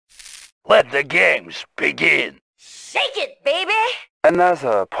Let the games begin. Shake it, baby!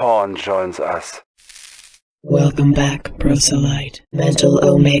 Another pawn joins us. Welcome back, Proselyte. Mental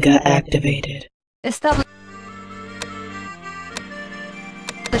Omega activated. Establishing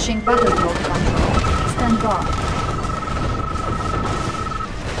battlefield control. Stand by.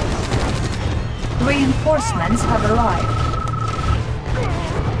 Reinforcements have arrived.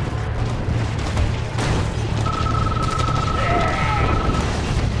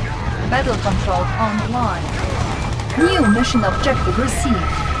 Battle control online. New mission objective received.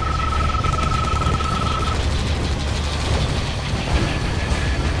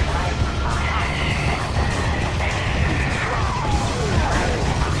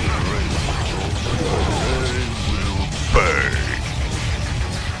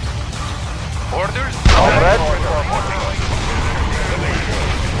 Orders?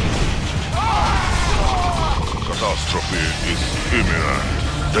 Catastrophe is imminent.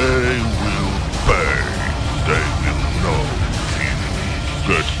 They will pay. They will know.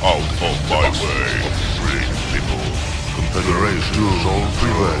 Get out of my way, free people. Confederation shall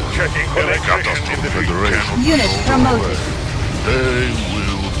prevail. Checking Catastrophe. Confederation Unit shall promoted. prevail. They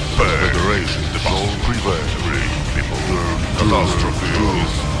will pay. Confederation shall prevail. Free people. Catastrophe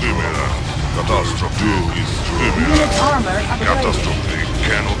is imminent. Catastrophe is imminent. Unit armor upgraded. Catastrophe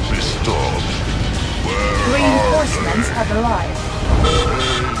cannot be stopped. Where Reinforcements have arrived.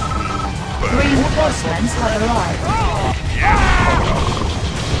 Reinforcements have arrived.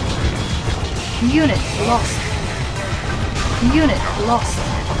 Unit lost. Unit lost.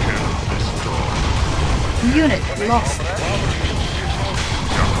 Unit lost.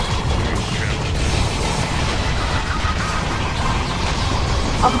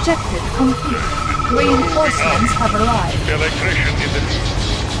 Objective complete. Reinforcements have arrived. Electrician in the lead.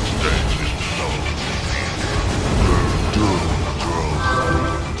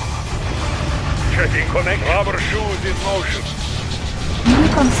 Checking connect. Rubber shoes in motion. New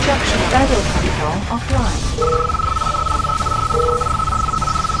construction battle control offline.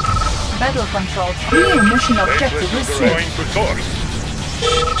 Battle control. New mission objective Going received. to source.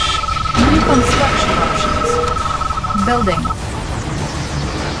 New construction options. Building.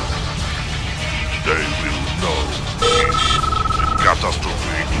 They will know. The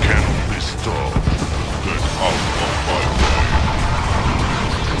catastrophe cannot be stopped. Get out of my way.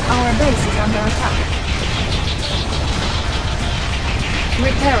 Our base is under attack.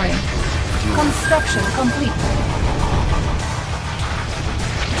 Repairing. Construction complete.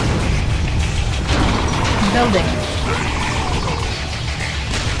 Building.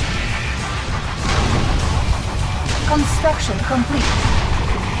 Construction complete.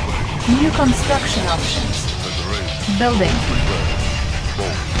 New construction options. Building.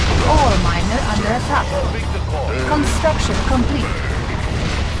 Ore miner under attack. Construction complete.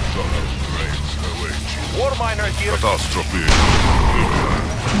 War miner here. Catastrophe.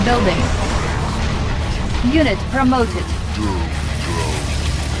 Building. Unit promoted.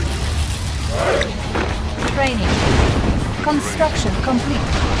 Training. Construction complete.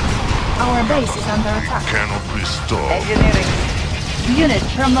 Our base is under attack. Cannot be stopped. Engineering. Unit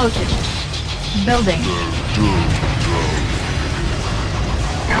promoted. Building.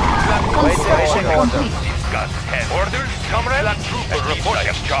 Construction complete. Got 10 orders. Comrade. Black trooper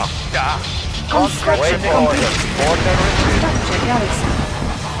reporting. Construction complete. Structure garrison.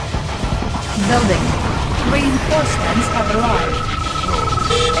 Building. Reinforcements have arrived.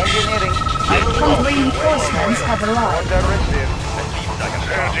 Engineering. Reinforcements have arrived.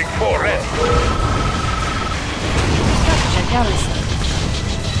 Urging for ready. Structure garrison.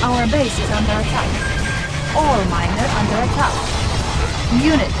 Our base is under attack. Ore miner under attack.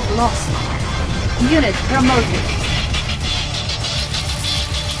 Unit lost. Unit promoted.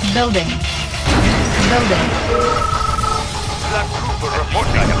 Building. Building. Black trooper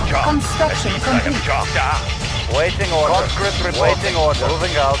reporting. Construction complete. Waiting order. Conscript reporting. Waiting order.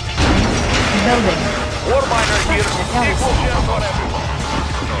 Moving out. Building. War miner here.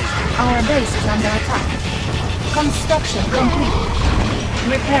 Our base is under attack. Construction complete.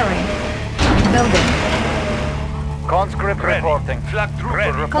 Repairing. Building. Conscript reporting. Flag trooper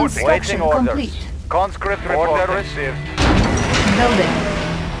reporting. Construction complete. Conscript reporting. Order received. Building.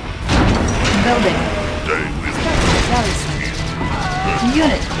 Building. They will Structure garrison.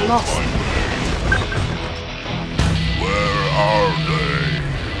 Unit lost. Where are they?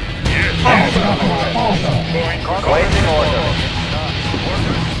 Waiting order.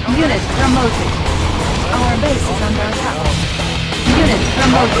 Unit promoted. Our base is under attack. Unit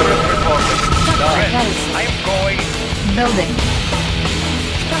promoted. Structure garrison. I am going. Building.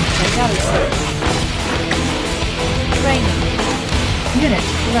 Structure garrison. Training. Unit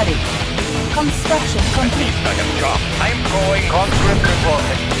ready. Construction complete. I'm going. Conscript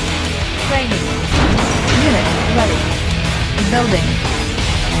reporting. Training. Unit ready. Building.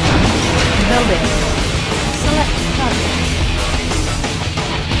 Building. Select target.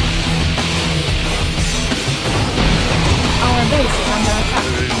 Our base is under attack.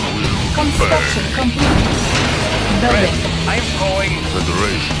 Construction complete. Building. I'm going.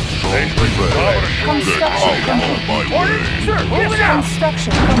 Federation shall prevail. Construction Get out of my way. Sure, move it out.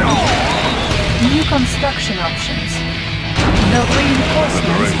 Construction complete. New construction options. The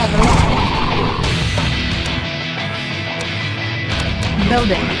reinforcements have arrived.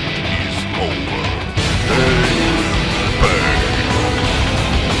 Building. Is over. They will pay.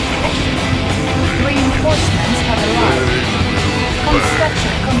 Reinforcements have arrived.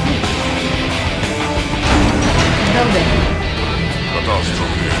 Construction complete. Building.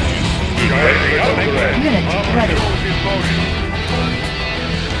 Catastrophe is imminent. Unit ready.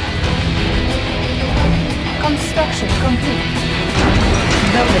 Construction complete.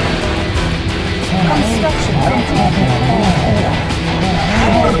 Building. Construction complete.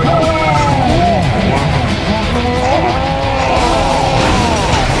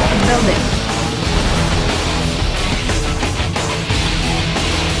 Building.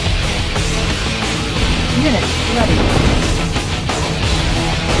 Unit ready.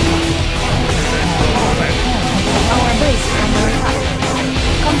 Our base is under attack.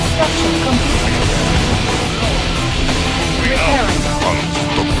 Construction complete. Repairing.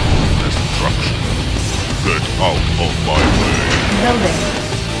 Unstoppable destruction. Get out of my way. Building.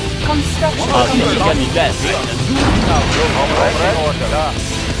 Construction complete. Comrade, order.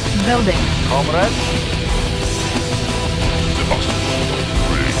 Building. Comrade.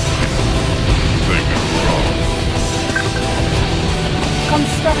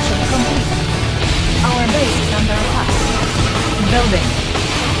 Construction complete. Our base is under attack. Building.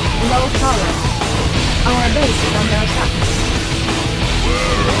 Low tower. Our base is under attack.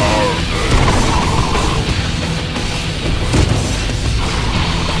 Where are they?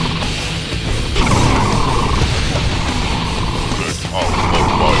 Get out of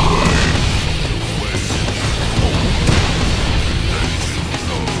my way.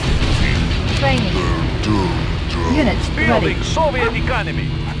 Training. Unit ready. Building Soviet economy.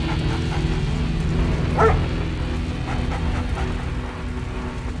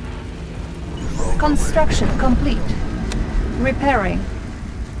 Construction complete. Repairing.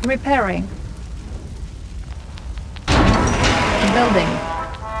 Repairing. Building.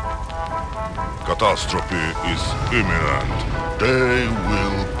 Catastrophe is imminent. They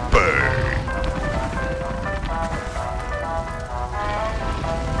will pay.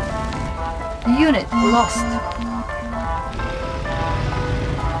 Unit lost.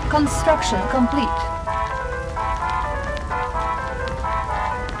 Construction complete.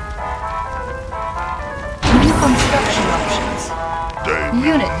 New construction options. They will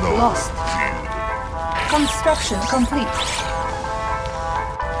Unit know lost. fear. Construction complete.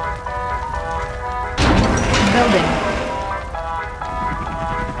 Building.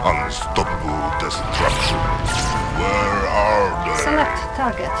 Unstoppable destruction. Where are they? Select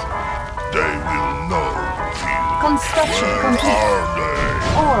target. They will know fear. Construction Where complete. are they?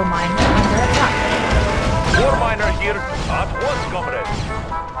 Ore miner under attack. War miner here. At once, comrade.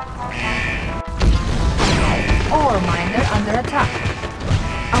 Ore miner under attack.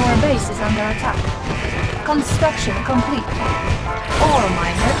 Our base is under attack. Construction complete. Ore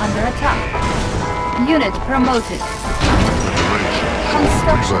miner under attack. Unit promoted.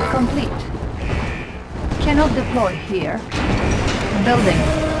 Construction complete. Cannot deploy here. Building.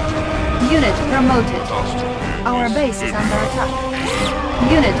 Unit promoted. Our base is under attack.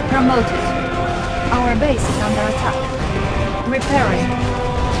 Unit promoted. Our base is under attack. Repairing.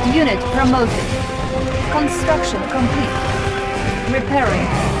 Unit promoted. Construction complete. Repairing.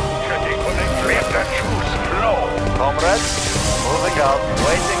 Comrade, moving out.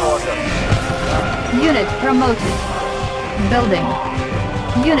 Waiting order. Unit promoted. Building.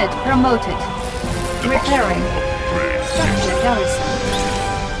 Unit promoted. Repairing. Structure garrison.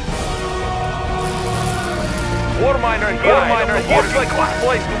 War miner here. War miner here. Looks like a good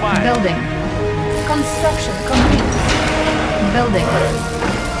place to mine. Building. Construction complete. Building.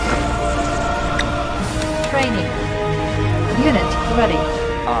 Training. Unit ready.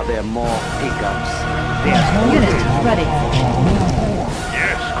 Are there more pickups? Unit ready.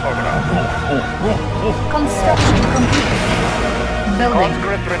 Yes, Comrade. Construction complete. Building.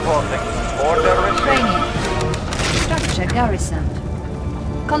 Conscript reporting. Order received. Training. Structure garrisoned.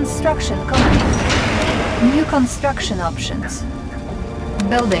 Construction complete. New construction options.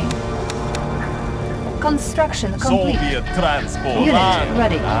 Building. Construction complete. Soviet transport. Unit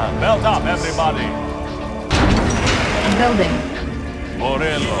ready. Belt up, everybody. Building.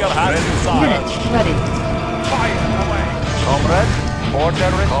 Morello, ready, sire. Unit ready. Fire away. Comrade, order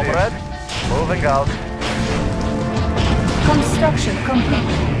received. Comrade, moving out. Construction complete.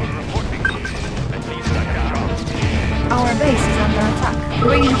 Our base is under attack.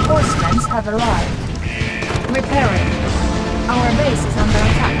 Reinforcements have arrived. Repairing. Our base is under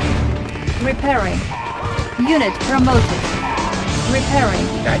attack. Repairing. Unit promoted. Repairing.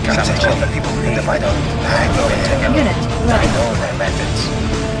 I can't kill the people in the fight on. I go ahead. Unit I ready. know their methods.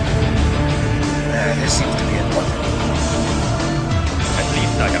 This seems to be important. At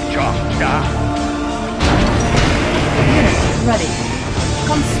least I have job. Unit ready.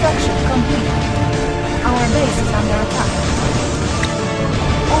 Construction complete. Our base is under attack.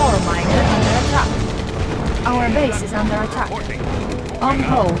 Ore miner under attack. Our base is under attack. On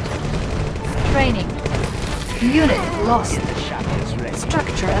hold. Training. Unit lost.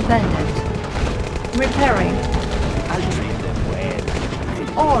 Structure abandoned. Repairing.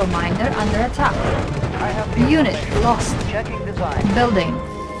 Ore miner under attack. Unit lost. Building.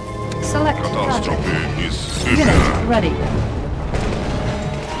 Select target. Catastrophe is Unit imminent. ready.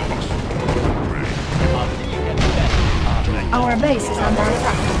 Our base is under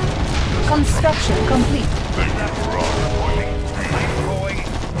attack. Construction complete.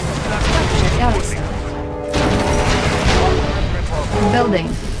 Structure garrison. Building.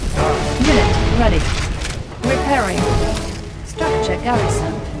 Unit ready. Repairing. Structure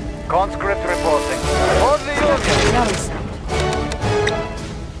garrison. Conscript reporting. On the Structure Union. garrison.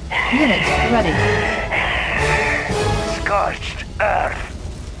 Unit ready. Scorched earth.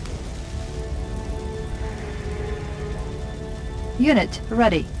 Unit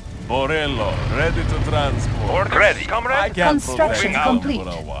ready. Morello, ready to transport. Ready, I comrade? can't Construction protect complete. for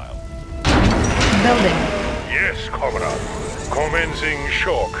a while. Building. Yes, comrade. Commencing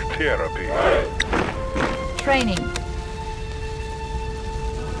shock therapy. Training.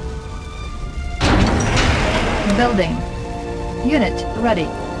 Building. Unit ready.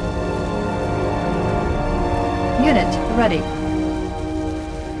 Unit ready.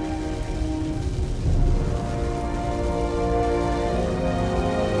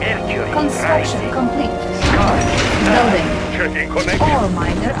 Construction complete. Building. Checking connection. Ore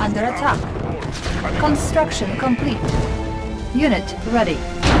miner under attack. Construction complete. Unit ready.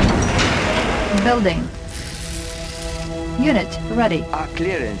 Building. Unit ready. Our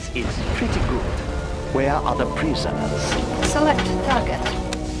clearance is pretty good. Where are the prisoners? Select target.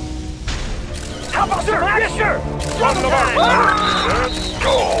 Yes, sir.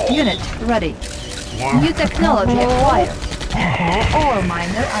 Unit ready. New technology acquired. Ore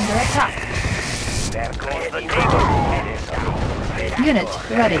miner under attack. Unit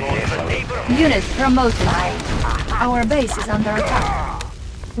ready. Unit promoted. Our base is under attack.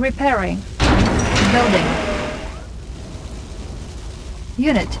 Repairing. Building.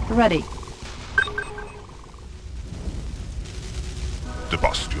 Unit ready. The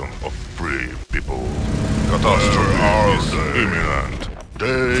bastion of free people. Catastrophe is imminent.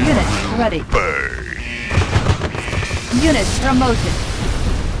 They Unit will ready. pay. Unit promoted.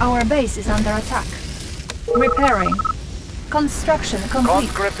 Our base is under attack. Repairing. Construction complete.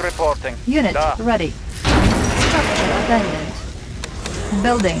 Conscript reporting. Unit Da. ready. Structure abandoned.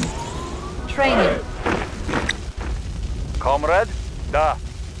 Building. Training. Comrade? Da.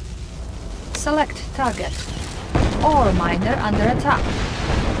 Select target. Ore miner under attack.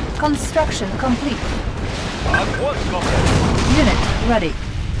 Construction complete. At once, comrade. Unit ready.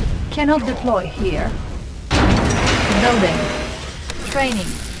 Cannot deploy here. Building. Training.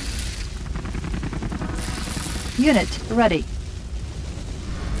 Unit ready.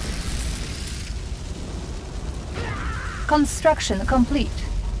 Construction complete.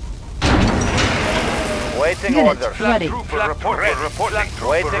 Waiting Unit orders. ready. Waiting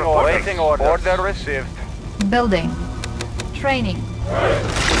orders. Order received. Building. Training.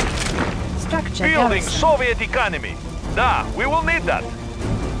 Structure Building garrison. Soviet economy. Da, we will need that.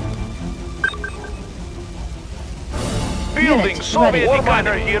 Building Unit Soviet ready.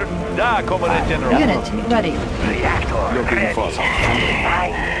 economy here. Da, Comrade General. Unit ready. Looking for some.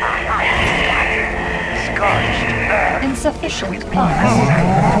 Insufficient funds.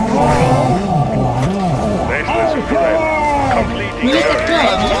 Baseless friend. Completing New journey.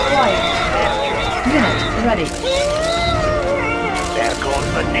 technology acquired. Unit ready. There goes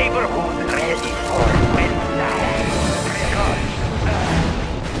the neighborhood ready for Wednesday.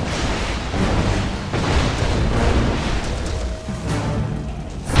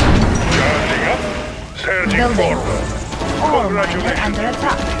 Charging up. Surging Building. forward. Ore miner Congratulations. under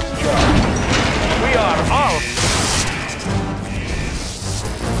attack. We We are out.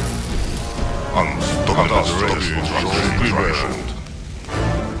 Unstoppable prevention.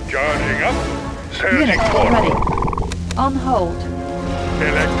 Charging up. Unit Surging forward. ready. On hold.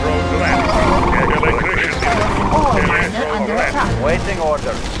 Electrodes landing. Electrician. All miner under attack. Waiting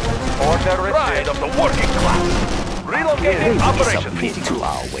orders. Order Pride received. of the working class. Relocating They operations. submit to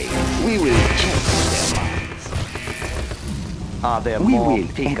our way. We will change their minds. Are there We more will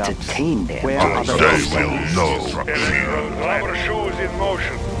pickups? entertain them. Where And are the they rest? will know. Electrodes. Rubber shoes in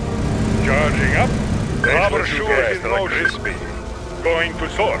motion. Charging up. Rubber shoes in motion. Going to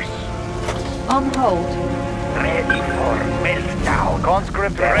source. On hold. Ready for meltdown.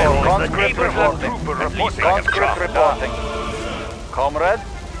 Conscript reporting. Conscript reporting. Conscript reporting. Comrade.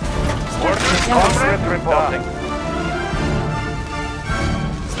 Conscript reporting.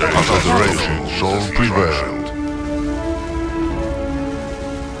 Confederation shall prevail.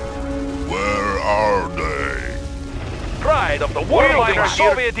 Where are they? Pride of the working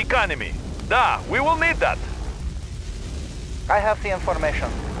Soviet economy. Da, we will need that. I have the information.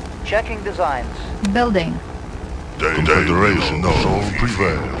 Checking designs. Building. The Confederation shall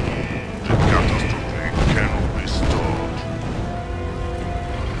prevail. The catastrophe cannot be stopped.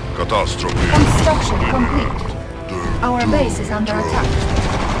 Catastrophe. Construction complete. Our base is under attack.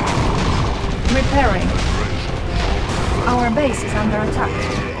 Repairing. Our base is under attack.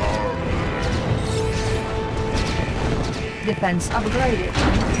 Defense upgraded.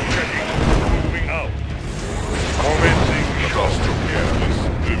 Moving out. Commencing Catastrophe is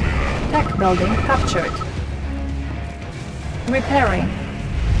imminent. Tech building captured. Repairing.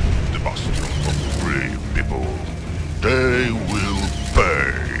 The bastion of free people. They will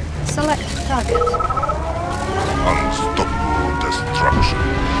pay. Select target. Unstoppable destruction.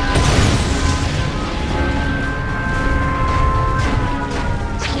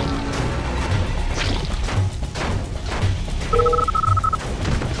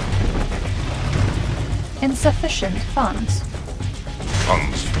 Insufficient funds.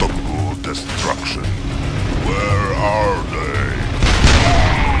 Unstoppable destruction. Where are they?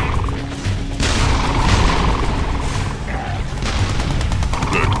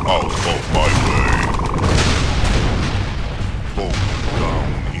 Get out of my way. Fall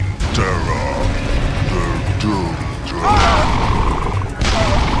down in terror. Their doom draws.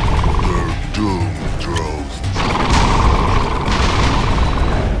 Their doom draws.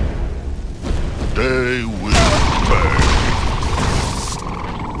 They will pay.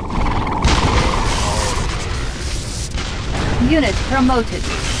 Unit promoted.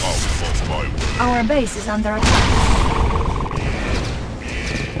 Out of my way. Our base is under attack.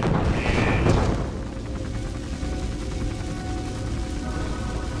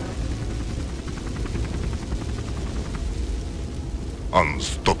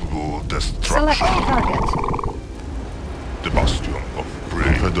 Unstoppable Select destruction. target. The bastion of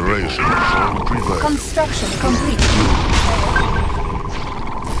free Federation shall prevail. Construction complete.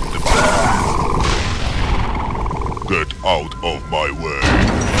 The bastion. Get out of my way.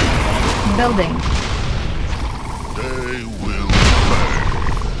 Building. They will pay.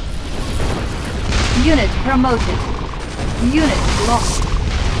 Unit promoted. Unit lost.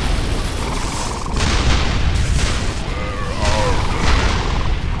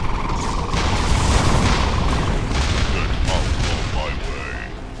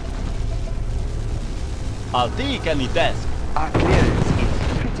 I'll take any desk. Our clearance is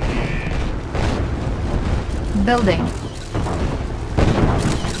critical. Building.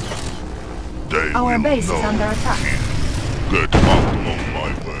 They Our will base is know. under attack. Get out of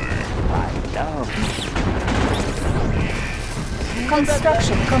my way. Down.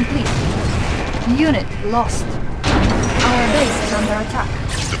 Construction complete. Unit lost. Our base is under attack.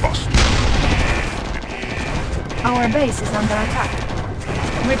 The bastion. Our base is under attack.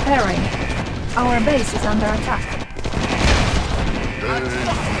 Repairing. Our base is under attack. They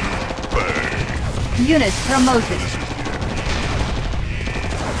will pay. Unit promoted.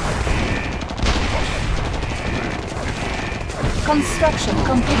 Construction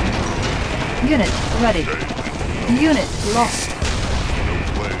complete. Unit ready. Unit lost.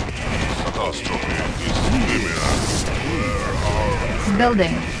 Way. Catastrophe is imminent. Where are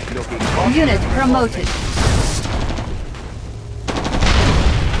Building. Unit promoted.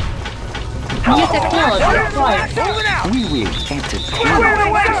 New technology acquired. We will entertain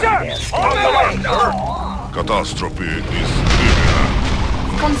Catastrophe is imminent.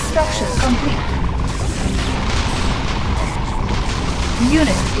 Construction complete.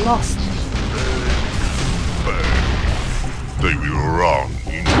 Unit lost. They will run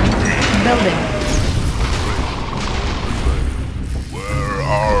in peace. Building. Where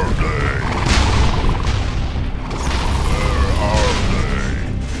are they?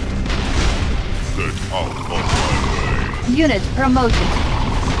 out of my way. Unit promoted.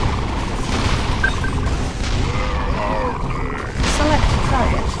 Select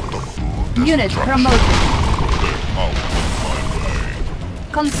target. Unit promoted. Get out of my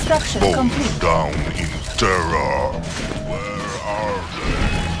way. Construction Bow complete. down in terror. Where are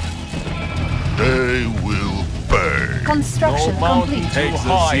they? They will pay. Construction No mountain complete. takes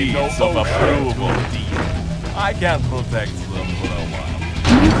the seeds of approval. I can't protect them for a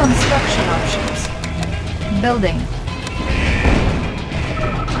while. New construction options. Building.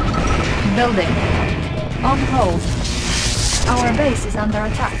 Building. On hold. Our base is under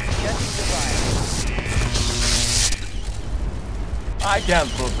attack. I can't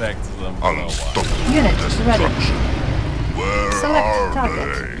protect them for a while. Unstoppable Unit ready. destruction. Where Select are target.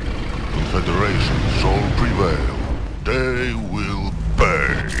 they? Confederation shall prevail. They will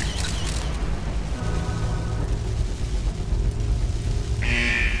pay.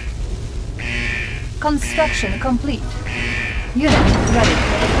 Construction complete. Unit ready.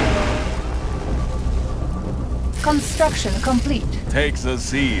 Construction complete. Take the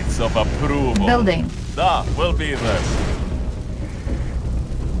seeds of approval. Building. Da, will be there.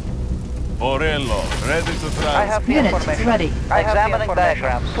 Borello, ready to transport. Unit ready. Examining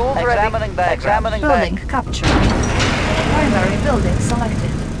diagrams. Tools ready. Examining diagrams. Examining Building captured. Primary building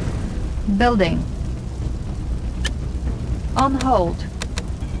selected. Building. On hold.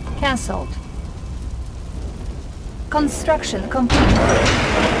 Cancelled. Construction complete.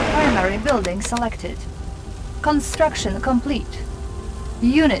 Primary building selected. Construction complete.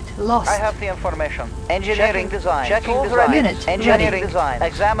 Unit lost. I have the information. Engineering design. Checking Tools design. ready. Unit Engineering ready. design.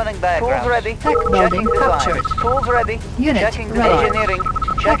 Examining diagrams. Tools ready. Tech building captured. Tools ready. Unit Checking ready. engineering.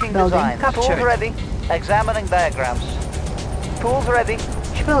 Checking building design. captured. Tools ready. Examining diagrams. Tools ready.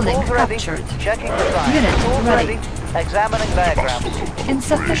 Building Tools ready. captured. Checking design. Unit Tools ready. Examining diagrams.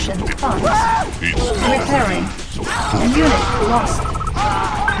 Insufficient funds. It's Repairing. Unit lost.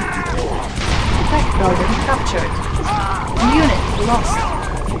 Tech building captured. Unit lost.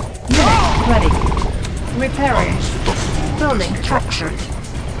 Unit ready. Repairing. Building captured.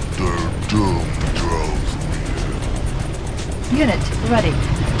 their doom draws near. Unit ready.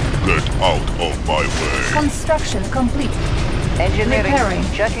 Get out of my way. Construction complete. Engineering. Repairing.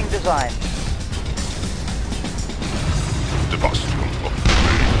 Checking design. The bastion of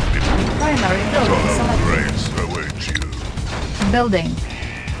brave people. Primary building Your selected. graves await you. Building.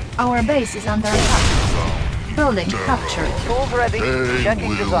 Our base is under attack. Building captured. Tools ready. They Checking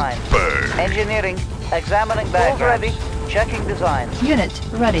will design. pay. Engineering. Examining diagrams. Tools ready. Checking design. Unit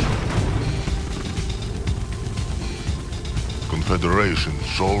ready. Confederation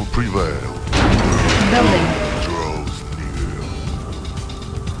shall prevail. Building. Draws near.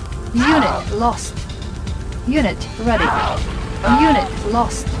 Unit lost. Unit ready. Unit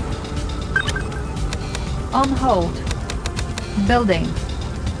lost. On hold. Building.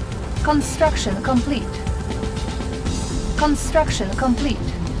 Construction complete. Construction complete.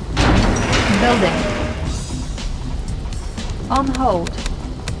 Building. On hold.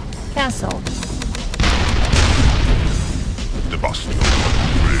 Cancelled. The bastion of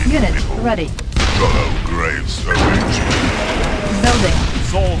brave Unit people. ready. Shallow graves await you. Building.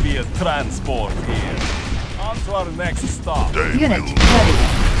 Soviet transport here. On to our next stop. They Unit will ready.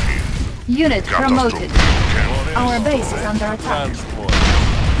 begin. Unit promoted. Catastrophe. Our base is under attack. Transport.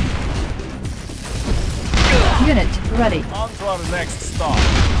 Unit ready. On to our next stop.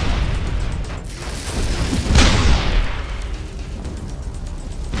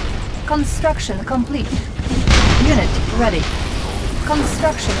 Construction complete. Unit ready.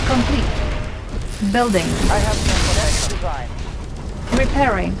 Construction complete. Building. I have the information. Design.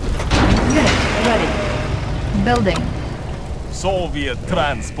 Repairing. Unit ready. Building. Soviet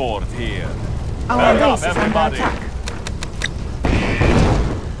transport here. Our Back up, base is under everybody. attack.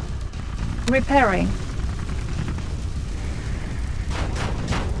 Repairing.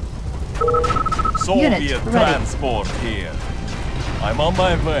 Soviet Unit ready. transport here. I'm on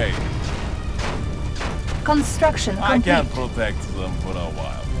my way. Construction I complete. can't protect them for a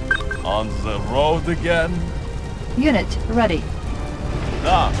while. On the road again? Unit ready.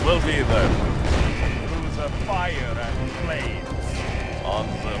 Ah, we'll be there. Through the fire and flames. On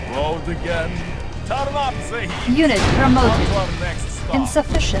the road again? Turn up the heat. Unit On to promoted. our next stop.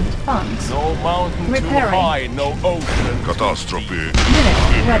 Insufficient funds. No mountain Repairing. too high, no ocean. Catastrophe.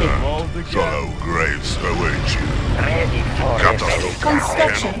 Unit ready. Road again. Shallow graves await you. Ready for Catastrophe.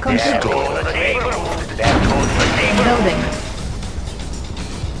 Construction complete. Stop. Building.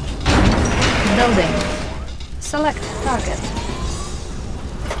 Building. Select target.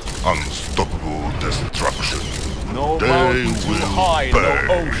 Unstoppable destruction. No They mountain too will high, pay.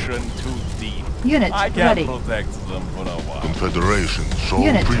 no ocean too deep. Unit I can ready. protect them for a while. Confederation shall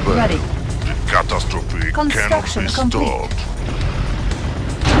Unit prevail. ready. The catastrophe cannot Construction be complete. stopped.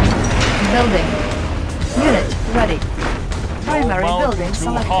 Building. Unit ready. Primary No building mountain too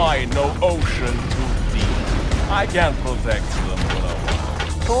selected. high, no ocean too deep. I can protect them for a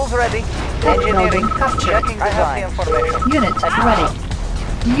while. Tools ready. Tech Engineering. building captured. Checking I design. have the information. Unit ready.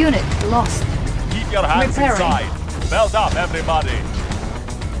 Unit lost. Keep your hands Repairing. inside. Belt up, everybody.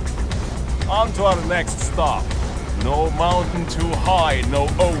 On to our next stop. No mountain too high, no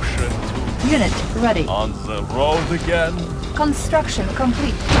ocean too deep. Unit ready. On the road again. Construction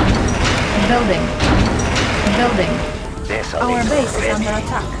complete. Building. Building. Our base is under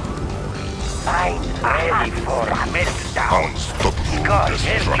attack. Ready for meltdown. Unstoppable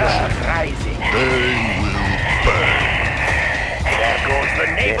destruction. Rising. They will burn. There goes the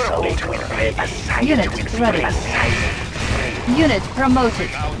neighborhood. Will be assigned. Unit ready. Unit promoted.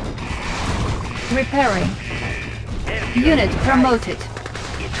 Repairing. Unit promoted.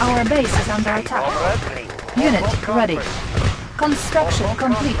 Our base is under attack. Unit ready. Construction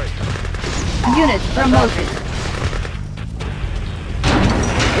complete. Unit promoted.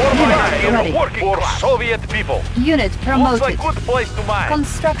 Unit ready. Working for Soviet people. Unit Looks promoted. like good place to mine.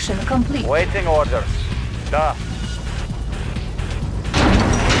 Construction complete. Waiting orders. Da.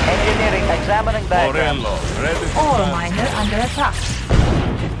 Engineering examining diagram. Morello, ready to Ore transfer. miner under attack.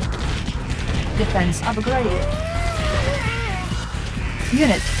 Defense upgraded.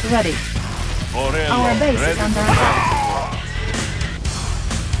 Unit ready. Morello, Our base ready is to under attack.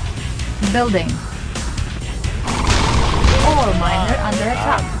 Building. Ore miner under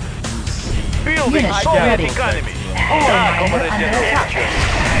attack. Building Unit Soviet ready. economy. Ore Da, miner Comrade under General. attack.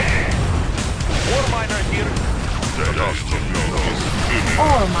 War miner here.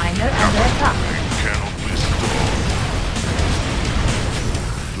 Ore miner under attack. Cannot be stopped.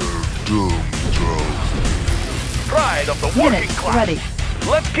 Their doom draws. Pride of the working Unit class. ready.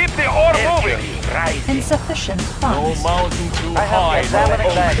 Let's keep the ore moving. Insufficient No funds. mountain too I have high, no examining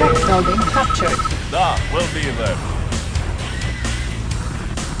ocean. diagram. Tech building captured. Da, we'll be there.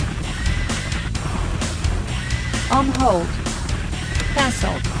 On hold.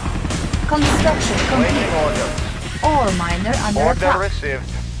 Cancelled. Construction complete. Waiting orders. Ore miner under Order attack. received.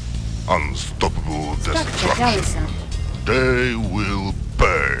 Unstoppable Structure destruction. garrison. They will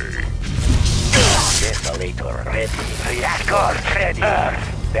pay. Desolator ready. Reactor ready.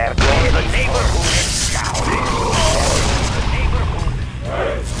 There goes the neighborhood.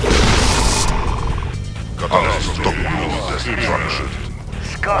 Unstoppable destruction.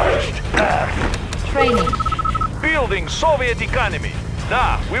 Scorched earth. Training. Building Soviet economy.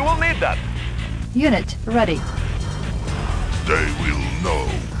 Da, we will need that. Unit ready. They will know.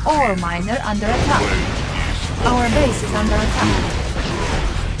 Ore miner under attack. Our base is under attack.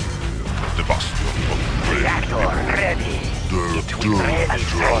 The bastion of Reactor ready. their doom Ready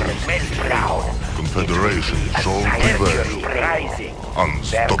for draws. meltdown. Confederation shall Mercury prevail. rising.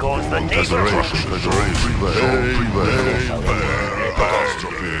 Unstoppable There goes the Confederation shall prevail. The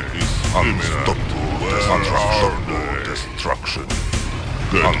catastrophe is unstoppable destruction.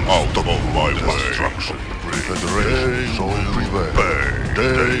 Get out of my destruction. Confederation shall prevail.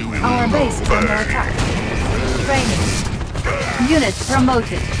 They will Our base is under obey. attack. Training. Unit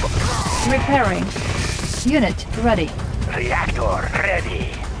promoted. Repairing. Unit ready. Reactor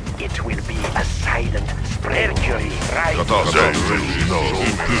ready. It will be a silent spring. Mercury rising. Catastrophe shall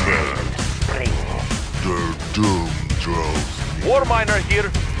prevail. Spring. Their doom draws. War miner here,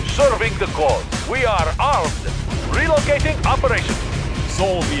 serving the cause. We are armed. Relocating operation.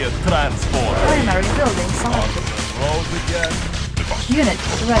 Soviet transport. Primary building On selected. the road again. Unit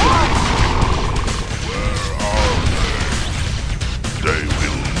ready. They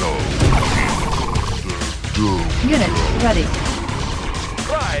will know. Their doom Unit ready.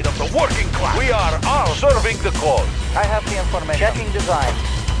 Pride of the working class. We are armed. Serving the cause. I have the information. Checking design.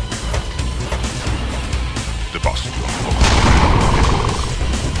 the bastion of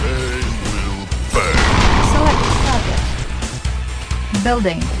they will pay. Select target.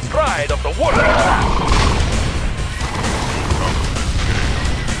 Building. Pride of the working class.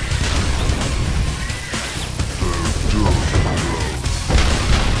 Their doom draws.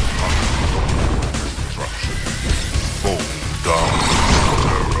 Destruction. Fall down.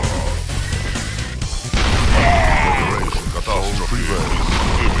 Terror. Confederation catastrophe is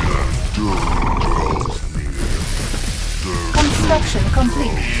imminent. Doom draws near. Their Construction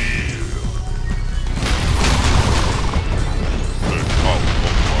complete. get out of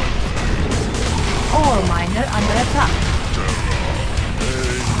my way. Ore miner under attack.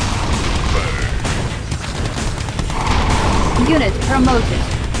 Unit promoted.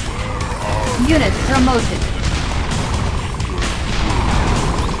 Unit promoted.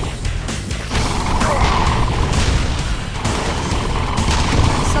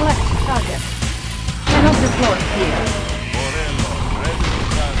 Select target. Cannot deploy here.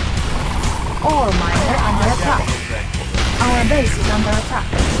 Ore miner under attack. Our base is under attack.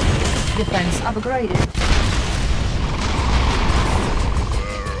 Defense upgraded.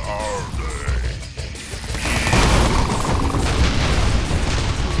 Where are they?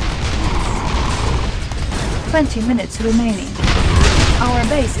 20 minutes remaining. Our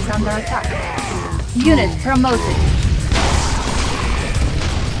base is under attack. Unit promoted.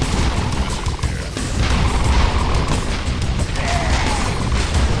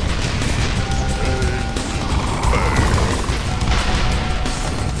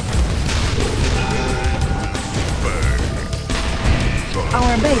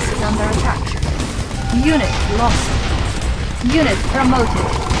 Our base is under attack. Unit lost. Unit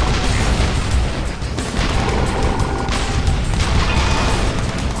promoted.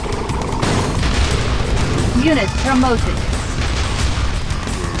 Unit promoted.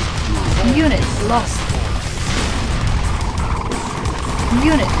 Unit lost.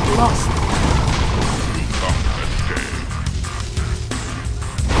 Unit lost.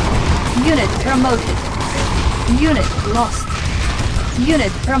 Unit promoted. Unit lost.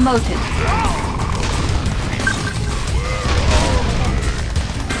 Unit promoted.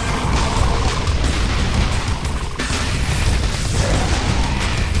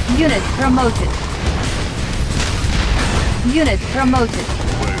 Unit promoted. Unit promoted.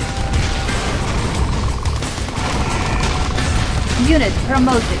 Unit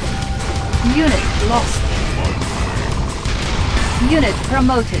promoted. Unit lost. Unit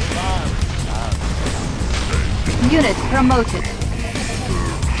promoted. Unit promoted.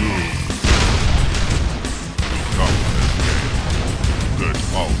 Get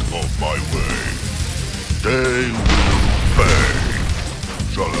out of my way. They will pay.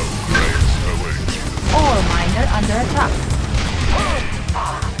 Shallow graves await you. Ore miner under attack.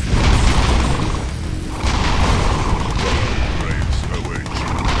 Graves await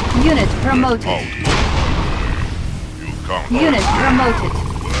you. Unit promoted. Out of my way. You can't. Unit promoted.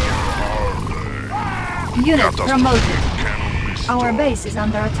 Unit promoted. Our base is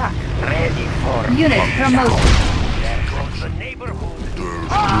under attack. Ready for Unit promoted. the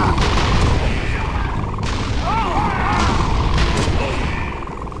neighborhood.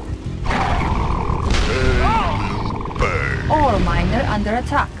 Ore miner under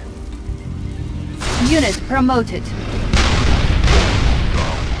attack. Unit promoted.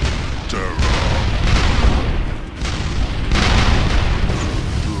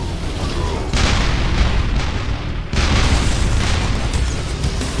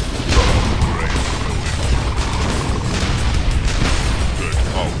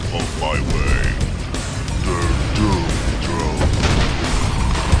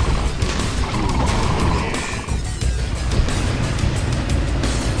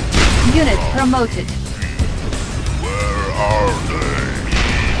 Unit promoted. Where are they?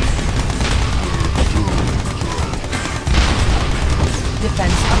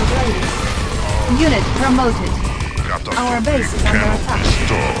 Defense upgraded. Unit promoted. Our base is under attack.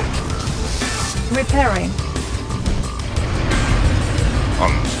 Repairing.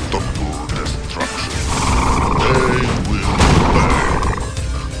 Unstoppable destruction. They will pay.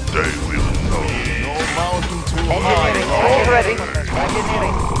 They will know. No mountain too Engineering high. is ready.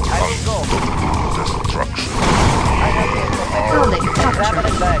 Engineering. I will go. Destruction. Building captured.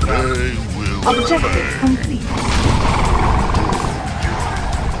 Examining diagram. They will Objective pay. complete.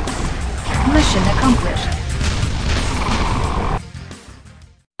 Mission accomplished.